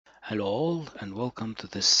Hello all and welcome to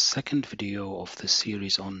this second video of the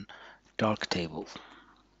series on Darktable.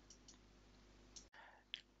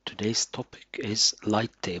 Today's topic is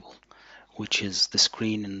Lighttable, which is the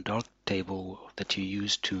screen in Darktable that you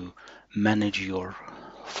use to manage your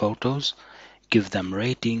photos, give them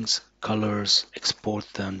ratings, colors, export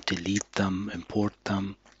them, delete them, import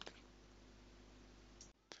them.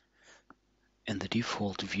 In the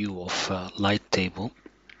default view of Lighttable,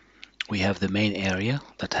 we have the main area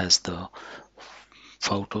that has the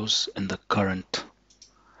photos in the current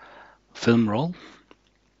film roll.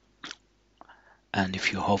 And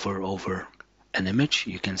if you hover over an image,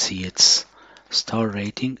 you can see its star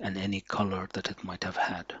rating and any color that it might have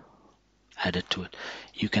had added to it.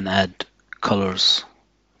 You can add colors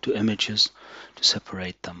to images to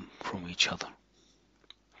separate them from each other.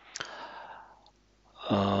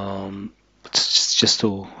 It's just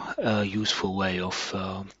a useful way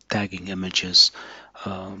of tagging images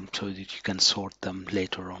so that you can sort them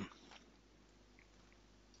later on.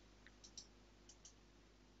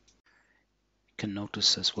 You can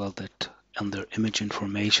notice as well that under image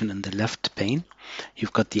information in the left pane,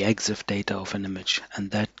 you've got the EXIF data of an image,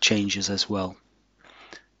 and that changes as well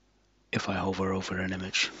if I hover over an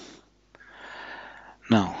image.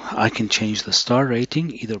 Now, I can change the star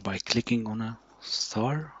rating either by clicking on a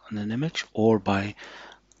star on an image or by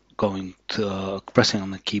going to pressing on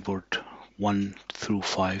the keyboard 1 through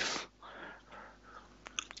 5.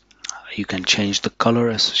 You can change the color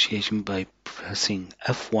association by pressing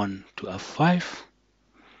F1 to F5.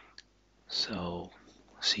 So,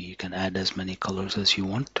 see, you can add as many colors as you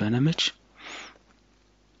want to an image.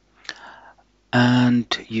 And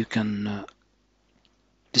you can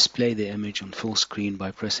display the image on full screen by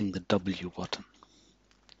pressing the W button.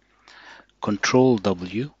 Control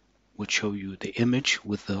W would show you the image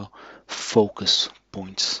with the focus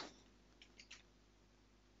points.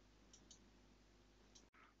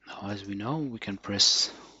 Now, as we know, we can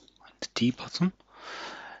press the T button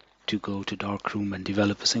to go to darkroom and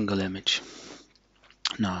develop a single image.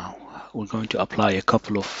 Now, we're going to apply a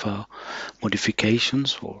couple of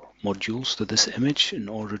modifications or modules to this image in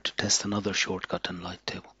order to test another shortcut in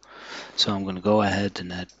Lighttable. So I'm going to go ahead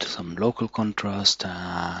and add some local contrast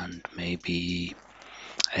and maybe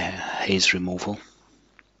a haze removal.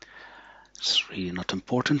 It's really not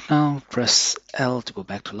important now. Press L to go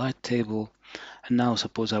back to Lighttable. And now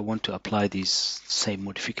suppose I want to apply these same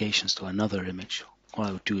modifications to another image. All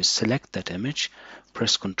I would do is select that image,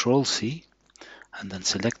 press Ctrl C, and then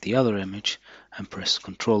select the other image and press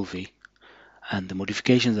Ctrl V. And the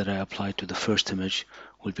modifications that I applied to the first image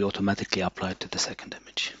will be automatically applied to the second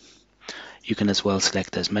image. You can as well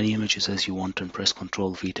select as many images as you want and press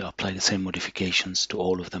Ctrl V to apply the same modifications to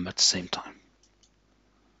all of them at the same time.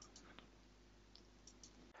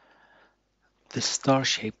 This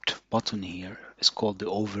star-shaped button here is called the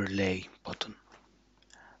overlay button,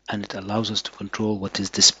 and it allows us to control what is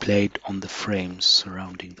displayed on the frames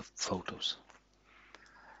surrounding the photos.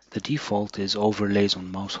 The default is overlays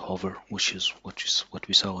on mouse hover, which is what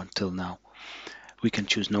we saw until now. We can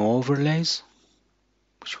choose no overlays,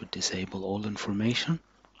 which would disable all information.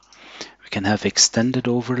 We can have extended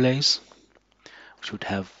overlays, which would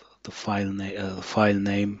have the file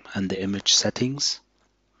name and the image settings.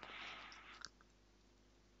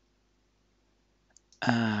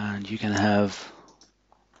 And you can have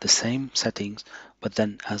the same settings, but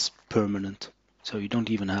then as permanent. So you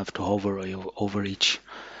don't even have to hover over each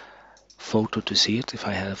photo to see it. If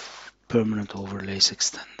I have permanent overlays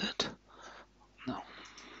extended, no.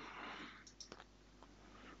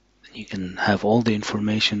 Then you can have all the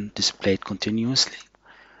information displayed continuously.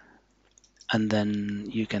 And then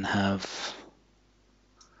you can have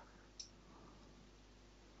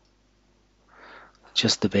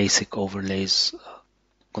just the basic overlays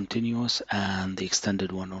continuous and the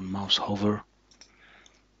extended one on mouse hover.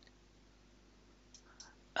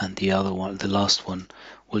 And the other one, the last one,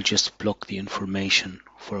 will just block the information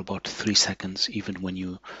for about 3 seconds, even when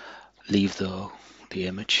you leave the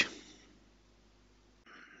image.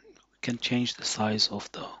 We can change the size of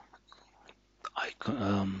the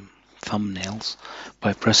thumbnails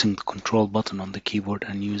by pressing the control button on the keyboard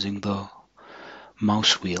and using the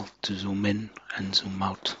mouse wheel to zoom in and zoom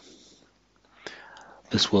out.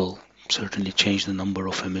 This will certainly change the number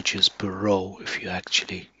of images per row if you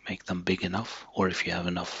actually make them big enough, or if you have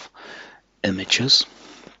enough images.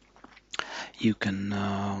 You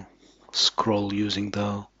can scroll using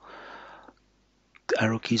the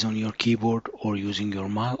arrow keys on your keyboard or using your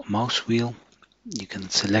mouse wheel. You can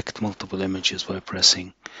select multiple images by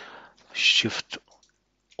pressing Shift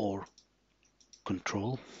or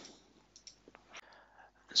Control.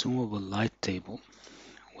 Zoomable Lighttable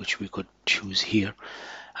which we could choose here,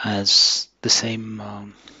 has the same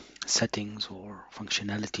settings or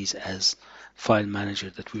functionalities as file manager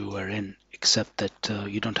that we were in, except that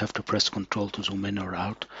you don't have to press Control to zoom in or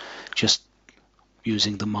out. Just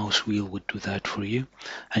using the mouse wheel would do that for you.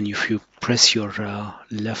 And if you press your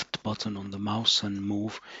left button on the mouse and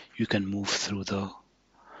move, you can move through the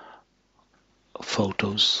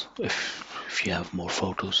photos if you have more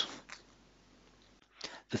photos.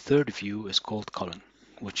 The third view is called culling,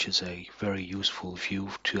 which is a very useful view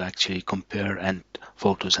to actually compare and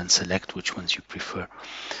photos and select which ones you prefer.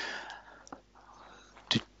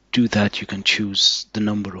 To do that, you can choose the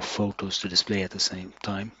number of photos to display at the same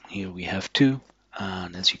time. Here we have 2,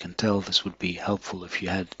 and as you can tell, this would be helpful if you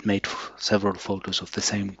had made several photos of the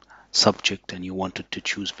same subject and you wanted to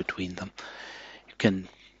choose between them. You can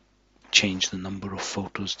change the number of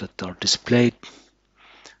photos that are displayed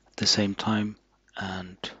at the same time,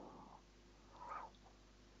 and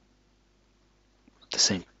the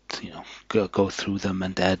same, go through them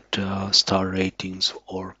and add star ratings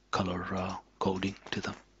or color coding to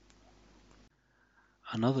them.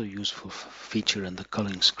 Another useful feature in the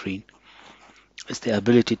culling screen is the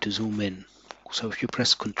ability to zoom in. So if you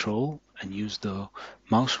press Control and use the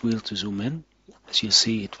mouse wheel to zoom in, as you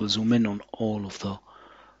see, it will zoom in on all of the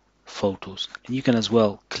photos. And you can as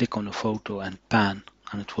well click on a photo and pan,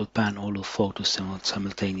 and it will pan all of photos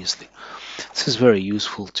simultaneously. This is very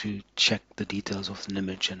useful to check the details of an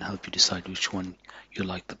image and help you decide which one you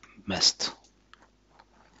like the best.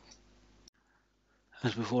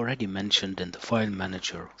 As we've already mentioned, in the file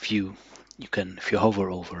manager view, you can, if you hover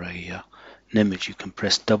over an image, you can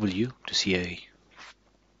press W to see a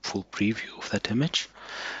full preview of that image,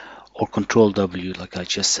 or Control W, like I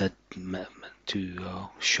just said, to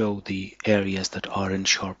show the areas that are in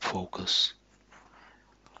sharp focus.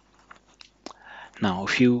 Now,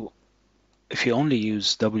 if you only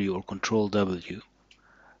use W or Control W,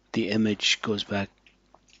 the image goes back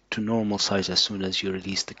to normal size as soon as you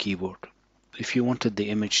release the keyboard. If you wanted the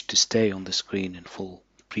image to stay on the screen in full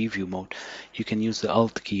preview mode, you can use the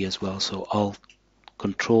Alt key as well, so Alt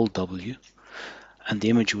Control W, and the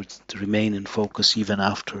image would remain in focus even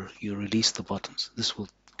after you release the buttons. This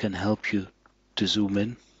can help you to zoom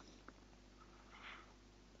in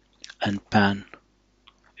and pan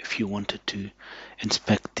if you wanted to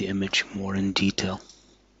inspect the image more in detail.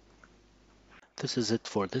 This is it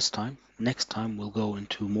for this time. Next time we'll go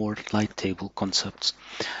into more Lighttable concepts.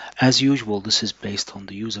 As usual, this is based on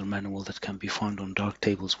the user manual that can be found on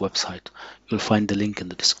Darktable's website. You'll find the link in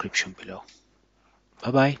the description below.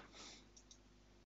 Bye bye.